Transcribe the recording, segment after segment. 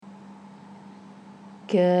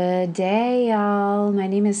Good day, y'all. My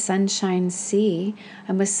name is Sunshine C.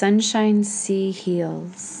 I'm with Sunshine C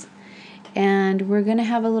Heals. And we're going to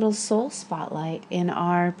have a little soul spotlight in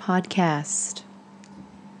our podcast.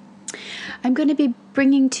 I'm going to be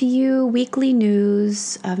bringing to you weekly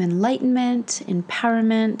news of enlightenment,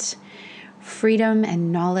 empowerment, freedom,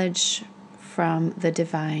 and knowledge from the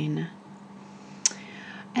divine.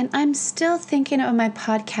 And I'm still thinking of my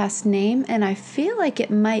podcast name, and I feel like it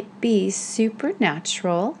might be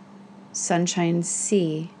Supernatural Sunshine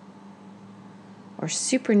C, or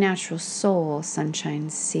Supernatural Soul Sunshine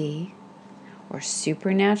C, or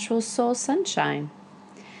Supernatural Soul Sunshine.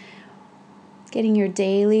 Getting your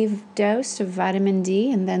daily dose of vitamin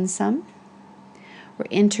D and then some. We're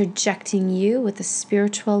interjecting you with the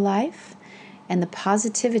spiritual life and the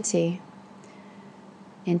positivity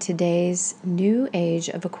in today's new age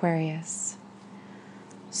of Aquarius.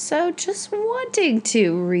 So just wanting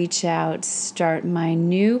to reach out, start my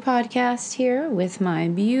new podcast here with my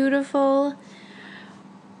beautiful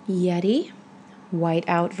Yeti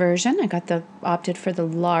whiteout version. I opted for the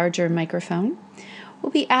larger microphone.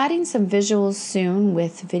 We'll be adding some visuals soon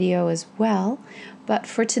with video as well. But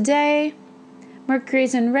for today,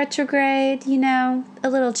 Mercury's in retrograde, a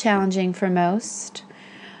little challenging for most.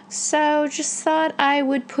 So just thought I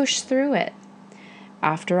would push through it.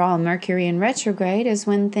 After all, Mercury in retrograde is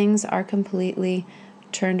when things are completely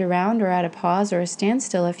turned around or at a pause or a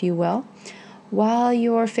standstill, if you will, while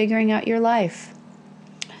you're figuring out your life.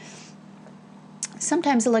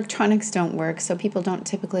 Sometimes electronics don't work, so people don't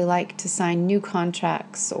typically like to sign new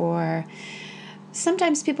contracts, or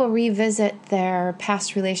sometimes people revisit their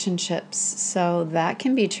past relationships, so that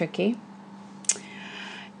can be tricky.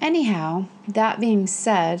 Anyhow, that being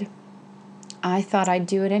said, I thought I'd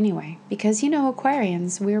do it anyway because,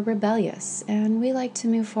 Aquarians, we're rebellious and we like to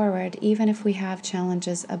move forward even if we have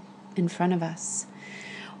challenges up in front of us.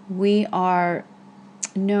 We are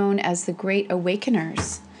known as the Great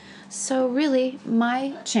Awakeners. So really,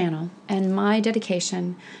 my channel and my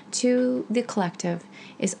dedication to the collective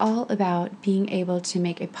is all about being able to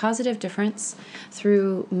make a positive difference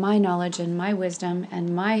through my knowledge and my wisdom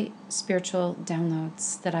and my spiritual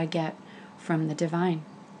downloads that I get from the divine.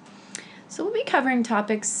 So we'll be covering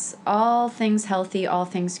topics, all things healthy, all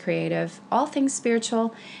things creative, all things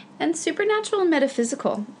spiritual, and supernatural and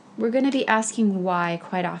metaphysical. We're going to be asking why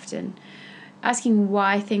quite often. Asking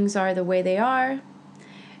why things are the way they are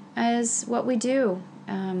is what we do.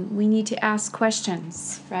 We need to ask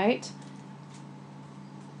questions, right?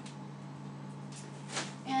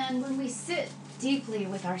 And when we sit deeply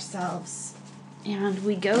with ourselves and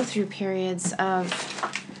we go through periods of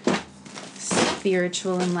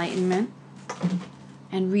spiritual enlightenment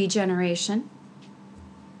and regeneration,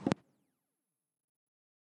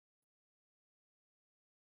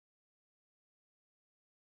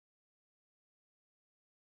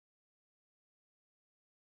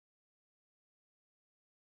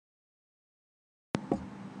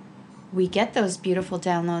 we get those beautiful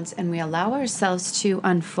downloads and we allow ourselves to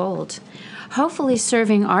unfold, hopefully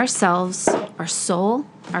serving ourselves, our soul,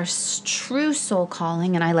 our true soul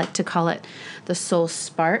calling, and I like to call it the soul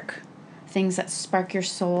spark, things that spark your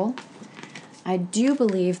soul. I do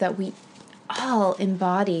believe that we all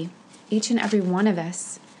embody, each and every one of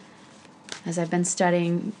us, as I've been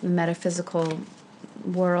studying the metaphysical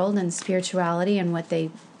world and spirituality and what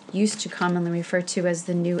they used to commonly refer to as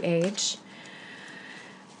the New Age.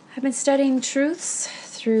 I've been studying truths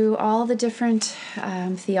through all the different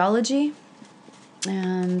theology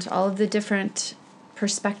and all of the different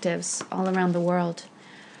perspectives all around the world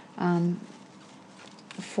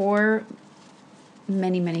for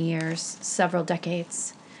many, many years, several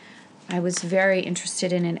decades. I was very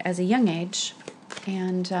interested in it as a young age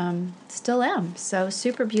and still am. So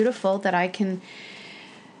super beautiful that I can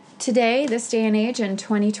today, this day and age in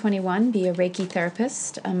 2021, be a Reiki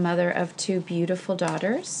therapist, a mother of two beautiful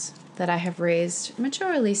daughters that I have raised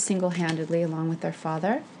majorly single-handedly along with their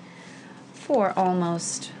father for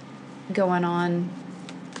almost going on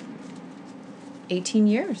 18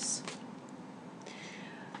 years.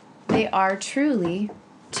 They are truly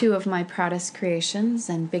two of my proudest creations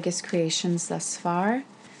and biggest creations thus far.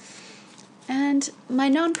 And my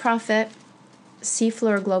nonprofit,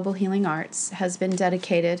 Seafloor Global Healing Arts, has been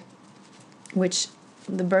dedicated, which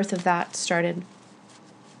the birth of that started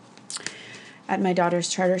at my daughter's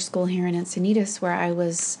charter school here in Encinitas, where I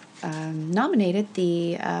was nominated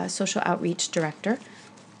the social outreach director.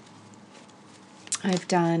 I've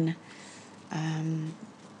done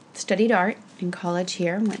studied art in college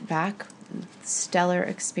here, went back, stellar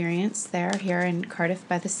experience here in Cardiff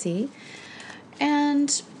by the Sea,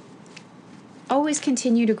 and always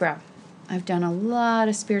continue to grow. I've done a lot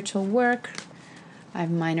of spiritual work. I've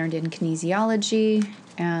minored in kinesiology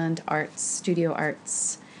and arts, studio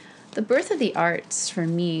arts. The birth of the arts for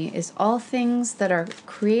me is all things that are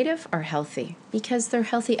creative are healthy because they're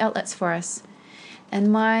healthy outlets for us.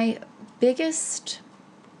 And my biggest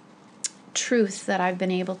truth that I've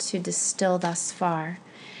been able to distill thus far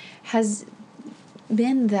has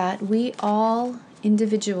been that we all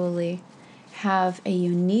individually have a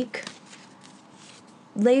unique,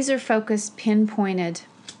 laser-focused, pinpointed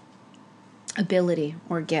ability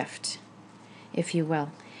or gift, if you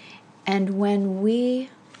will. And when we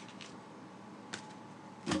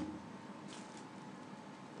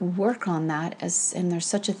work on that, and there's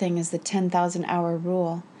such a thing as the 10,000 hour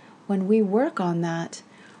rule, when we work on that,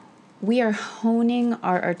 we are honing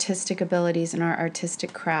our artistic abilities and our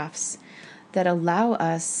artistic crafts that allow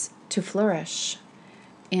us to flourish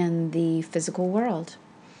in the physical world.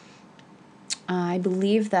 I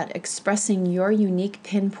believe that expressing your unique,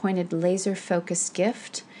 pinpointed, laser-focused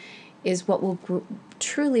gift is what will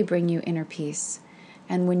truly bring you inner peace.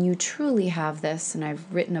 And when you truly have this, and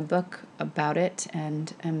I've written a book about it,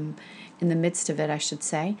 and am in the midst of it, I should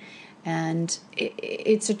say, and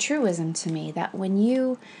it's a truism to me that when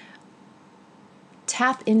you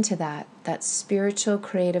tap into that spiritual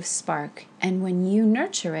creative spark, and when you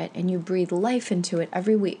nurture it and you breathe life into it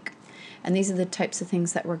every week, and these are the types of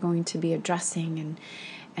things that we're going to be addressing and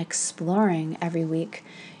exploring every week,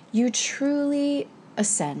 you truly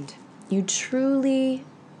ascend. You truly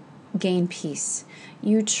gain peace.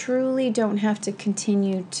 You truly don't have to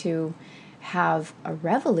continue to have a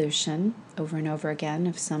revolution over and over again.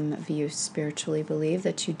 If some of you spiritually believe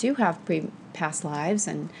that you do have past lives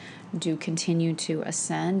and do continue to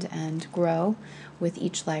ascend and grow with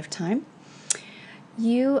each lifetime,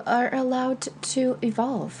 you are allowed to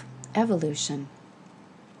evolve, evolution.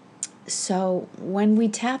 So when we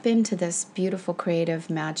tap into this beautiful creative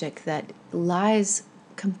magic that lies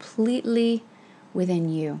completely within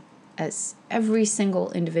you, as every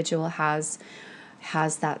single individual has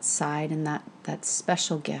that side and that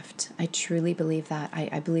special gift. I truly believe that.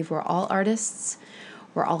 I believe we're all artists,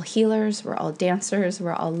 we're all healers, we're all dancers,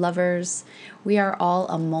 we're all lovers. We are all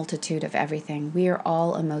a multitude of everything. We are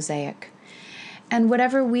all a mosaic. And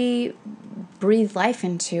whatever we breathe life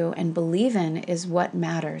into and believe in is what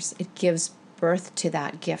matters. It gives birth to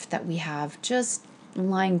that gift that we have just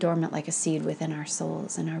lying dormant like a seed within our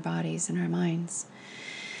souls and our bodies and our minds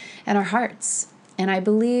and our hearts. And I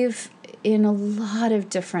believe in a lot of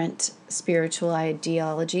different spiritual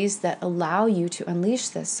ideologies that allow you to unleash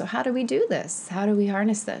this. So how do we do this? How do we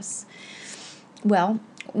harness this? Well,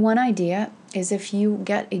 one idea is if you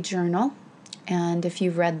get a journal, and if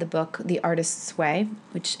you've read the book, The Artist's Way,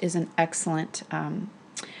 which is an excellent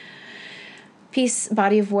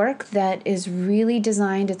body of work that is really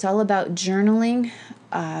designed, it's all about journaling.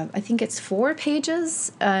 I think it's 4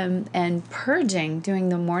 pages, and purging, doing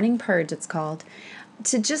the morning purge, it's called,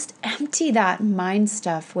 to just empty that mind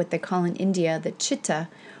stuff, what they call in India, the chitta,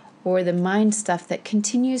 or the mind stuff that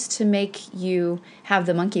continues to make you have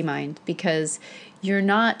the monkey mind, because you're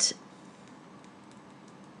not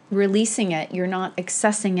releasing it, you're not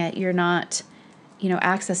accessing it, you're not,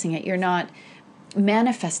 accessing it, you're not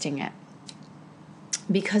manifesting it,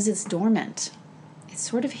 because it's dormant. It's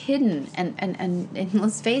sort of hidden, and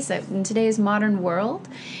let's face it, in today's modern world,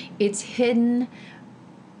 it's hidden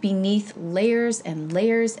beneath layers and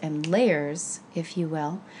layers and layers, if you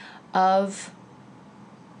will, of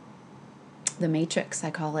the matrix, I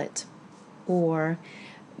call it, or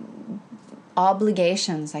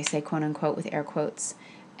obligations, I say quote unquote with air quotes,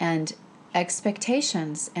 and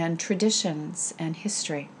expectations and traditions and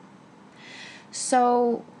history.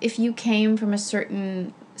 So if you came from a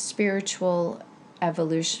certain spiritual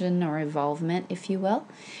evolution or evolvement, if you will,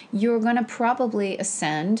 you're going to probably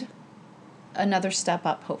ascend another step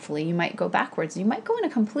up, hopefully. You might go backwards. You might go in a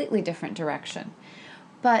completely different direction.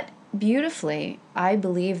 But beautifully, I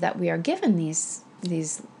believe that we are given these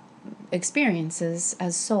experiences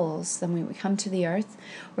as souls. Then when we come to the earth,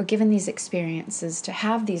 we're given these experiences to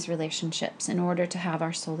have these relationships in order to have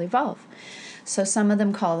our soul evolve. So some of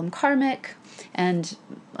them call them karmic, and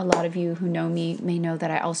a lot of you who know me may know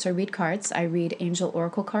that I also read cards. I read angel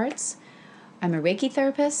oracle cards. I'm a Reiki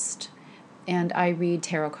therapist, and I read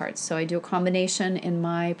tarot cards. So I do a combination in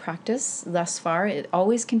my practice thus far. It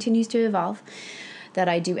always continues to evolve. That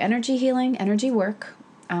I do energy healing, energy work.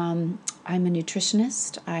 I'm a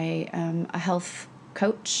nutritionist. I am a health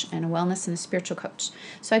coach and a wellness and a spiritual coach.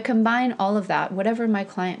 So I combine all of that, whatever my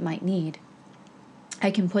client might need.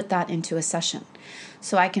 I can put that into a session.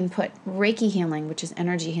 So I can put Reiki healing, which is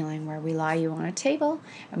energy healing, where we lie you on a table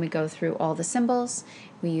and we go through all the symbols.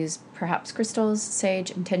 We use perhaps crystals, sage,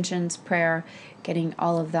 intentions, prayer, getting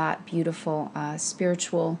all of that beautiful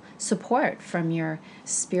spiritual support from your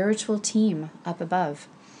spiritual team up above.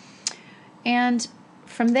 And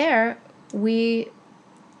from there, we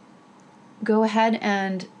go ahead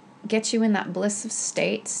and get you in that bliss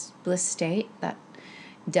state, that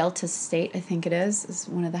delta state, I think it is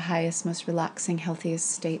one of the highest, most relaxing,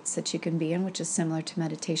 healthiest states that you can be in, which is similar to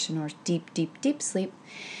meditation or deep, deep, deep sleep.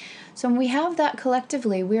 So when we have that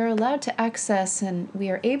collectively, we are allowed to access, and we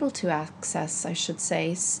are able to access, I should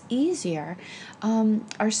say, easier,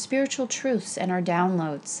 our spiritual truths and our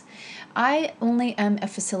downloads. I only am a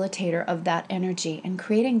facilitator of that energy and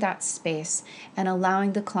creating that space and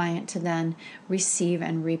allowing the client to then receive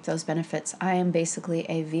and reap those benefits. I am basically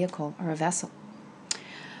a vehicle or a vessel.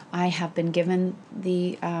 I have been given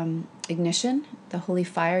the ignition, the holy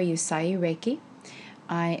fire, Usui Reiki.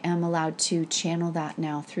 I am allowed to channel that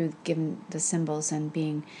now through given the symbols and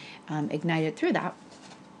being ignited through that.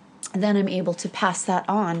 And then I'm able to pass that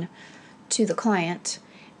on to the client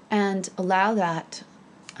and allow that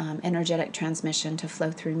energetic transmission to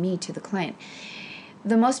flow through me to the client.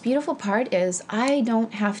 The most beautiful part is I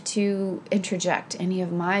don't have to interject any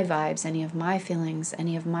of my vibes, any of my feelings,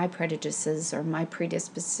 any of my prejudices or my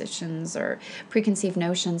predispositions or preconceived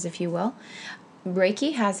notions, if you will.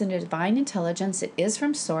 Reiki has a divine intelligence. It is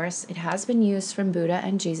from source. It has been used from Buddha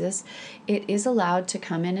and Jesus. It is allowed to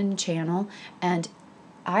come in and channel, and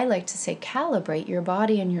I like to say calibrate your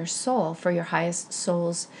body and your soul for your highest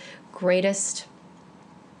soul's greatest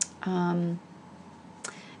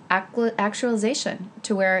actualization,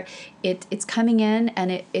 to where it's coming in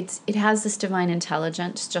and it has this divine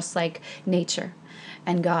intelligence, just like nature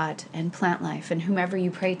and God and plant life and whomever you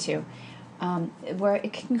pray to, where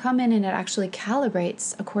it can come in and it actually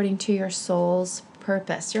calibrates according to your soul's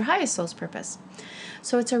purpose, your highest soul's purpose.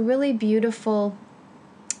 So it's a really beautiful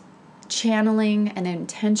channeling and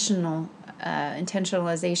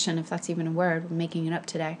intentionalization, if that's even a word, I'm making it up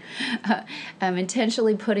today,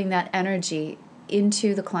 intentionally putting that energy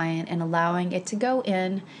into the client and allowing it to go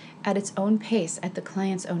in at its own pace, at the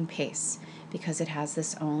client's own pace, because it has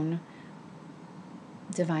this own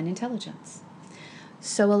divine intelligence.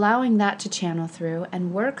 So allowing that to channel through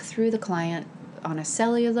and work through the client on a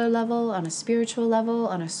cellular level, on a spiritual level,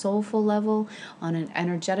 on a soulful level, on an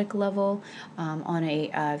energetic level, on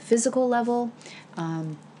a physical level,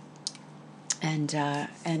 and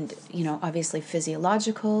obviously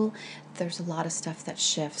physiological. There's a lot of stuff that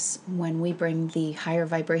shifts when we bring the higher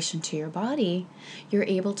vibration to your body. You're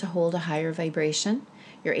able to hold a higher vibration.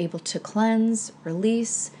 You're able to cleanse,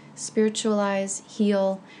 release, spiritualize,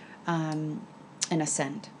 heal, and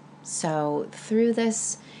ascend. So through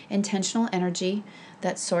this intentional energy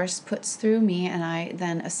that Source puts through me and I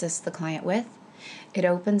then assist the client with, it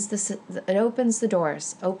opens the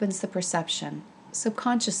doors, opens the perception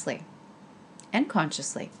subconsciously and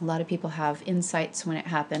consciously. A lot of people have insights when it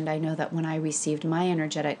happened. I know that when I received my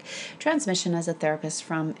energetic transmission as a therapist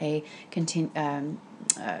from a master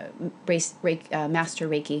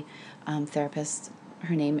Reiki therapist,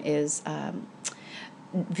 her name is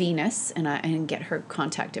Venus, and I get her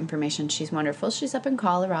contact information. She's wonderful. She's up in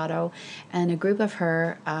Colorado, and a group of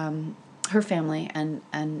her family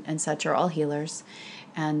and such are all healers,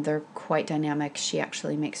 and they're quite dynamic. She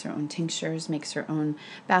actually makes her own tinctures, makes her own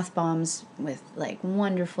bath bombs with like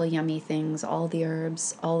wonderful yummy things, all the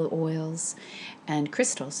herbs, all the oils, and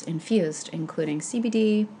crystals infused, including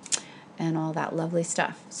CBD and all that lovely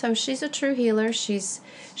stuff. So she's a true healer. She's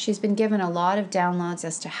been given a lot of downloads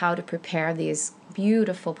as to how to prepare these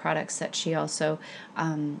beautiful products that she also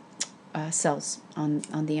sells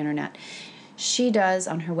on the internet. She does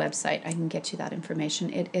on her website. I can get you that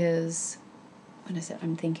information. It is, what is it?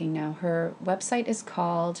 I'm thinking now. Her website is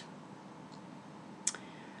called,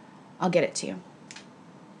 I'll get it to you.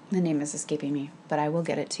 The name is escaping me, but I will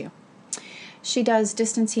get it to you. She does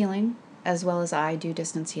distance healing, as well as I do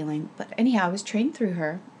distance healing. But anyhow, I was trained through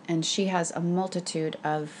her, and she has a multitude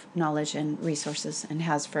of knowledge and resources and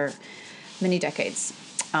has for many decades.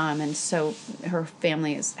 And so her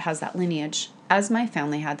family has that lineage, as my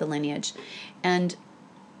family had the lineage. And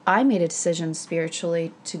I made a decision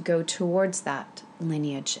spiritually to go towards that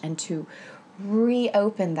lineage and to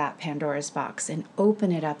reopen that Pandora's box and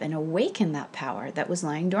open it up and awaken that power that was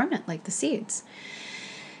lying dormant like the seeds.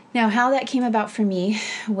 Now, how that came about for me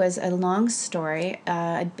was a long story.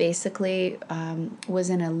 I basically was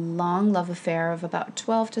in a long love affair of about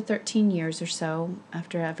 12 to 13 years or so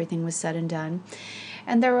after everything was said and done.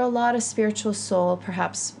 And there were a lot of spiritual soul,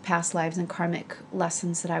 perhaps past lives and karmic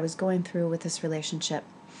lessons that I was going through with this relationship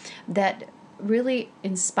that really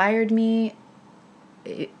inspired me,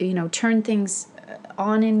 turned things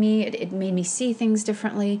on in me. It made me see things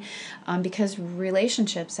differently, because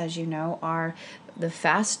relationships, as you know, are the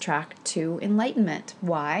fast track to enlightenment.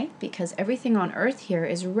 Why? Because everything on earth here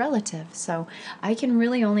is relative. So I can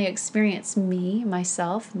really only experience me,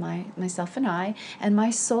 myself and I, and my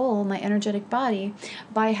soul, my energetic body,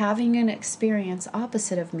 by having an experience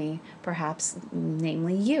opposite of me, perhaps,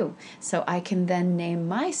 namely you. So I can then name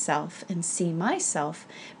myself and see myself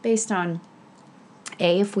based on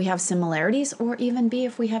A, if we have similarities, or even B,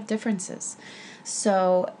 if we have differences.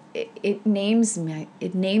 So it names me,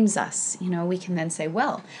 it names us. We can then say,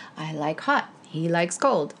 well, I like hot, he likes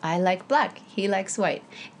cold, I like black, he likes white.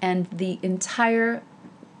 And the entire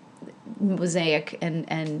mosaic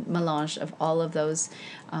and melange of all of those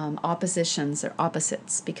oppositions or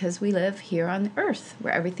opposites, because we live here on earth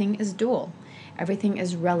where everything is dual. Everything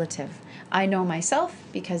is relative. I know myself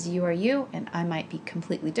because you are you, and I might be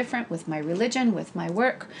completely different with my religion, with my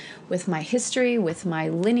work, with my history, with my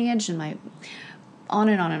lineage, and my on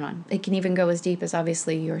and on and on. It can even go as deep as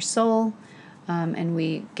obviously your soul, and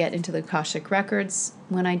we get into the Akashic records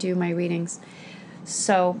when I do my readings.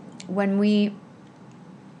 So when we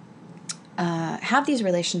have these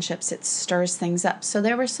relationships, it stirs things up. So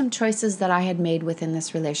there were some choices that I had made within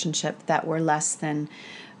this relationship that were less than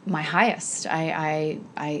my highest. I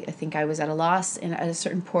think I was at a loss at a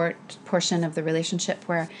certain portion of the relationship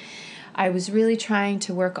where I was really trying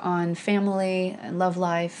to work on family, love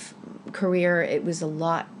life, career. It was a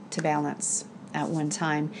lot to balance at one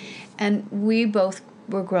time. And we both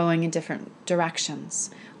were growing in different directions.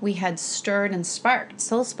 We had stirred and sparked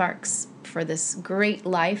soul sparks for this great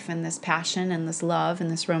life and this passion and this love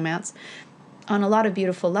and this romance on a lot of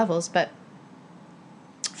beautiful levels. But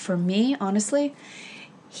for me, honestly,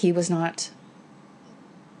 he was not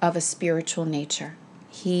of a spiritual nature.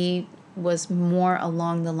 He was more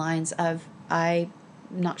along the lines of, I'm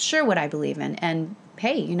not sure what I believe in. And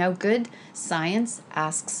hey, good science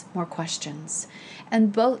asks more questions.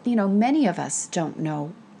 And both, many of us don't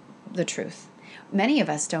know the truth. Many of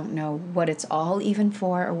us don't know what it's all even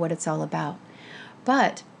for or what it's all about.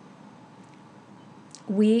 But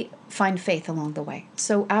we find faith along the way.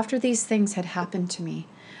 So after these things had happened to me,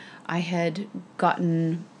 I had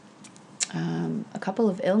gotten a couple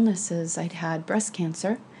of illnesses. I'd had breast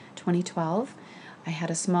cancer, 2012. I had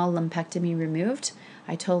a small lumpectomy removed.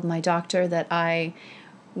 I told my doctor that I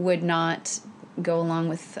would not go along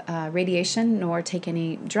with radiation nor take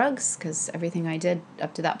any drugs, because everything I did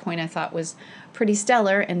up to that point I thought was pretty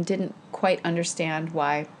stellar, and didn't quite understand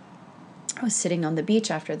why I was sitting on the beach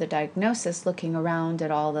after the diagnosis looking around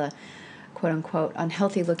at all the quote-unquote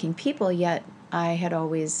unhealthy looking people, yet I had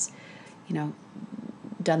always,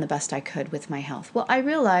 done the best I could with my health. Well, I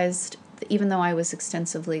realized that even though I was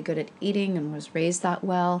extensively good at eating and was raised that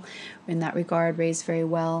well, in that regard, raised very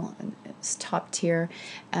well, it's top tier,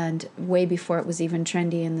 and way before it was even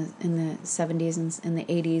trendy in the 70s and in the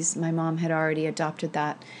 80s, my mom had already adopted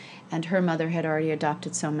that, and her mother had already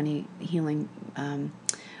adopted so many healing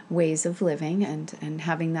ways of living and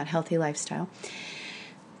having that healthy lifestyle,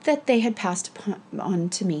 that they had passed on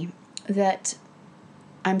to me, that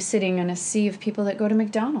I'm sitting in a sea of people that go to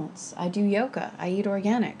McDonald's. I do yoga. I eat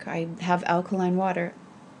organic. I have alkaline water.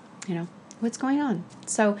 What's going on?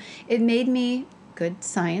 So it made me, good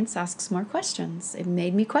science asks more questions. It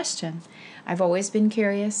made me question. I've always been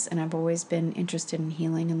curious, and I've always been interested in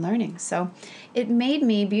healing and learning. So it made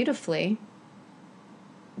me beautifully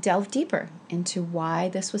delve deeper into why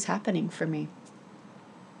this was happening for me.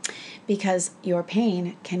 Because your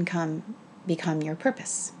pain can become your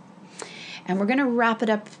purpose. And we're going to wrap it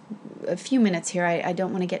up a few minutes here. I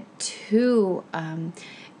don't want to get too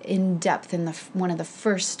in depth in one of the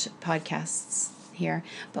first podcasts here.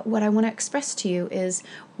 But what I want to express to you is,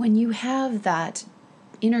 when you have that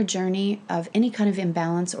inner journey of any kind of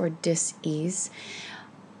imbalance or dis-ease,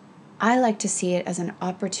 I like to see it as an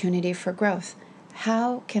opportunity for growth.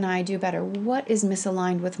 How can I do better? What is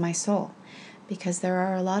misaligned with my soul? Because there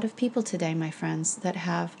are a lot of people today, my friends, that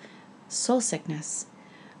have soul sickness.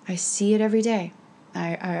 I see it every day.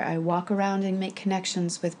 I walk around and make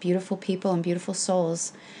connections with beautiful people and beautiful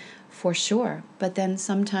souls, for sure. But then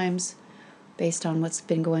sometimes, based on what's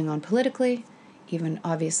been going on politically, even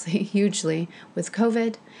obviously hugely with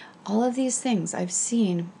COVID, all of these things, I've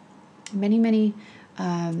seen many, many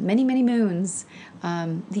many, many moons,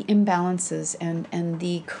 the imbalances and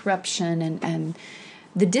the corruption and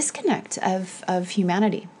the disconnect of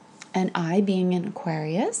humanity. And I, being an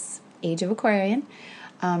Aquarius, age of Aquarian,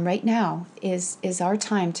 right now is our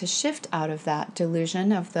time to shift out of that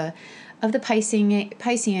delusion of the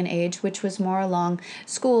Piscean age, which was more along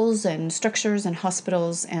schools and structures and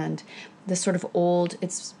hospitals and the sort of old.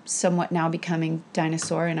 It's somewhat now becoming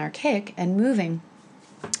dinosaur and archaic and moving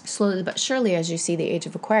slowly but surely as you see the age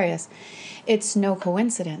of Aquarius. It's no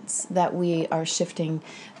coincidence that we are shifting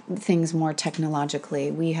things more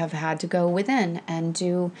technologically. We have had to go within and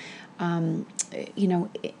do,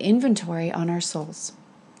 inventory on our souls.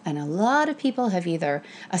 And a lot of people have either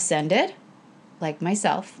ascended, like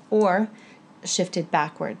myself, or shifted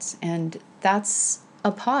backwards. And that's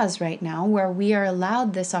a pause right now where we are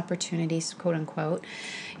allowed this opportunity, quote unquote,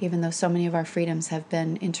 even though so many of our freedoms have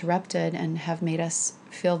been interrupted and have made us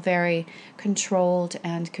feel very controlled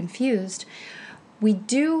and confused. We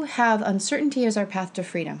do have uncertainty as our path to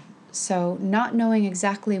freedom. So not knowing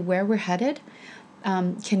exactly where we're headed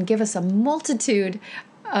can give us a multitude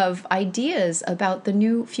of ideas about the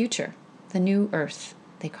new future, the new earth,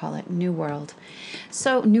 they call it, new world.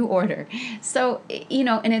 So new order. So,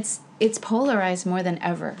 and it's polarized more than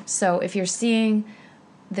ever. So if you're seeing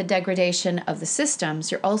the degradation of the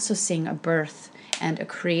systems, you're also seeing a birth and a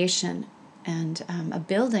creation and a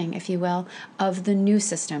building, if you will, of the new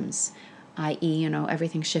systems, i.e.,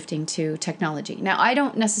 everything shifting to technology. Now, I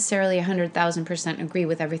don't necessarily 100,000% agree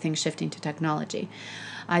with everything shifting to technology.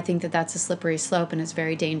 I think that that's a slippery slope and it's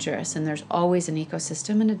very dangerous. And there's always an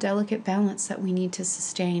ecosystem and a delicate balance that we need to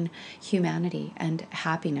sustain humanity and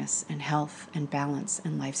happiness and health and balance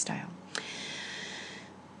and lifestyle.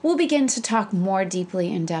 We'll begin to talk more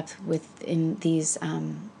deeply in depth within these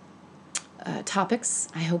topics.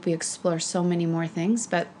 I hope we explore so many more things,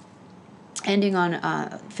 but ending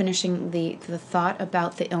on finishing the thought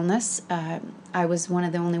about the illness, I was one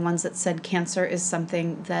of the only ones that said cancer is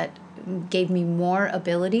something that gave me more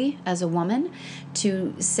ability as a woman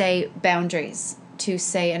to say boundaries, to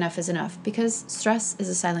say enough is enough, because stress is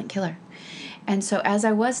a silent killer. And so as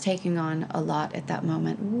I was taking on a lot at that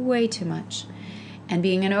moment, way too much, and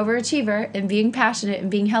being an overachiever and being passionate and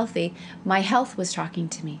being healthy, my health was talking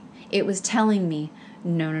to me. It was telling me,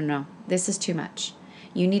 no, this is too much.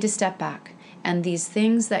 You need to step back. And these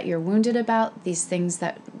things that you're wounded about, these things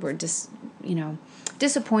that were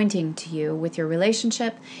disappointing to you with your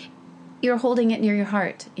relationship, you're holding it near your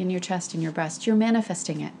heart, in your chest, in your breast. You're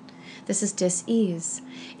manifesting it. This is dis-ease.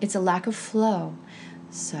 It's a lack of flow.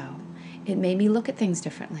 So it made me look at things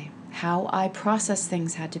differently. How I process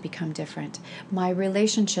things had to become different. My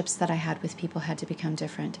relationships that I had with people had to become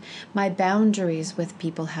different. My boundaries with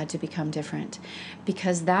people had to become different.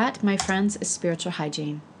 Because that, my friends, is spiritual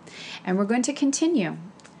hygiene. And we're going to continue.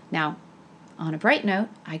 Now, on a bright note,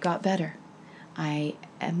 I got better. I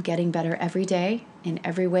am getting better every day in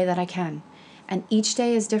every way that I can. And each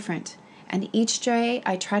day is different. And each day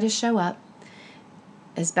I try to show up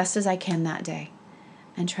as best as I can that day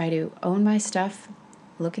and try to own my stuff,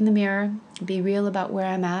 look in the mirror, be real about where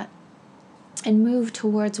I'm at, and move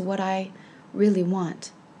towards what I really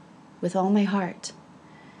want with all my heart.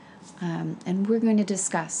 And we're going to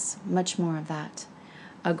discuss much more of that.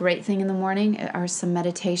 A great thing in the morning are some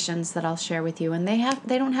meditations that I'll share with you, and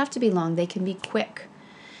they don't have to be long. They can be quick.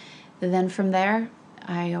 Then from there,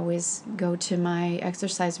 I always go to my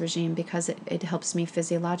exercise regime because it helps me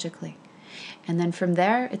physiologically. And then from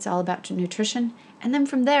there, it's all about nutrition. And then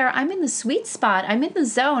from there, I'm in the sweet spot. I'm in the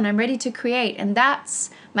zone. I'm ready to create. And that's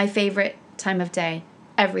my favorite time of day,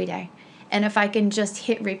 every day. And if I can just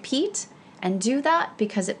hit repeat and do that,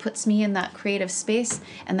 because it puts me in that creative space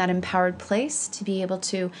and that empowered place to be able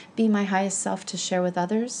to be my highest self, to share with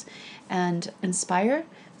others and inspire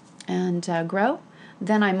and grow,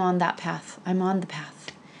 then I'm on that path. I'm on the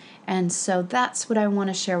path. And so that's what I want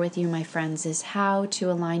to share with you, my friends, is how to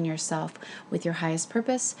align yourself with your highest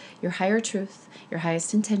purpose, your higher truth, your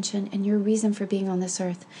highest intention, and your reason for being on this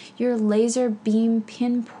earth. Your laser beam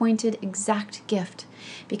pinpointed exact gift.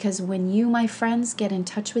 Because when you, my friends, get in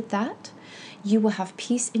touch with that, you will have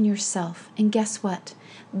peace in yourself. And guess what?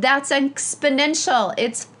 That's exponential.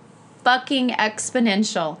 It's fucking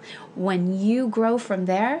exponential. When you grow from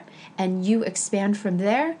there and you expand from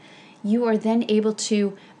there, you are then able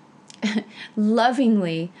to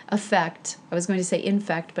lovingly affect, I was going to say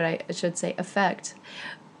infect, but I should say affect,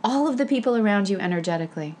 all of the people around you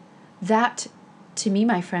energetically. That, to me,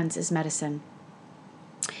 my friends, is medicine.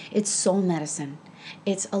 It's soul medicine.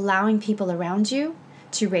 It's allowing people around you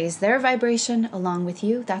to raise their vibration along with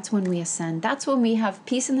you, that's when we ascend. That's when we have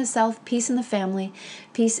peace in the self, peace in the family,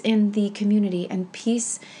 peace in the community, and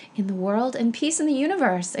peace in the world, and peace in the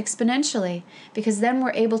universe exponentially, because then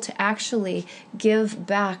we're able to actually give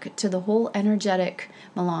back to the whole energetic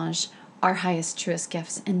melange our highest, truest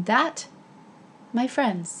gifts. And that, my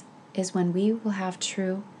friends, is when we will have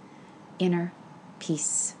true inner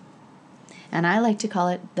peace. And I like to call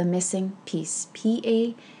it the missing piece,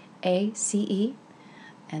 P-A-A-C-E.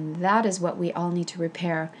 And that is what we all need to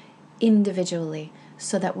repair individually,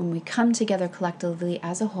 so that when we come together collectively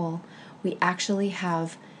as a whole, we actually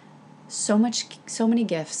have so many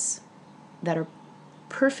gifts that are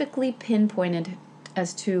perfectly pinpointed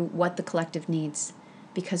as to what the collective needs,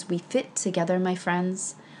 because we fit together, my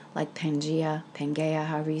friends, like Pangea,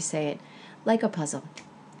 however you say it, like a puzzle.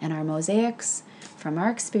 And our mosaics from our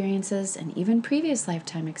experiences and even previous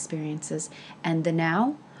lifetime experiences and the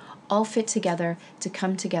now all fit together to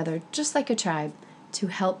come together just like a tribe to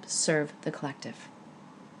help serve the collective.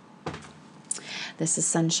 This is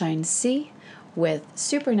Sunshine C with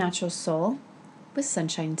Supernatural Soul with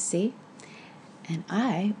Sunshine C. And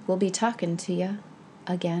I will be talking to you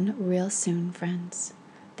again real soon, friends.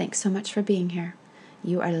 Thanks so much for being here.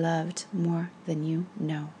 You are loved more than you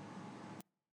know.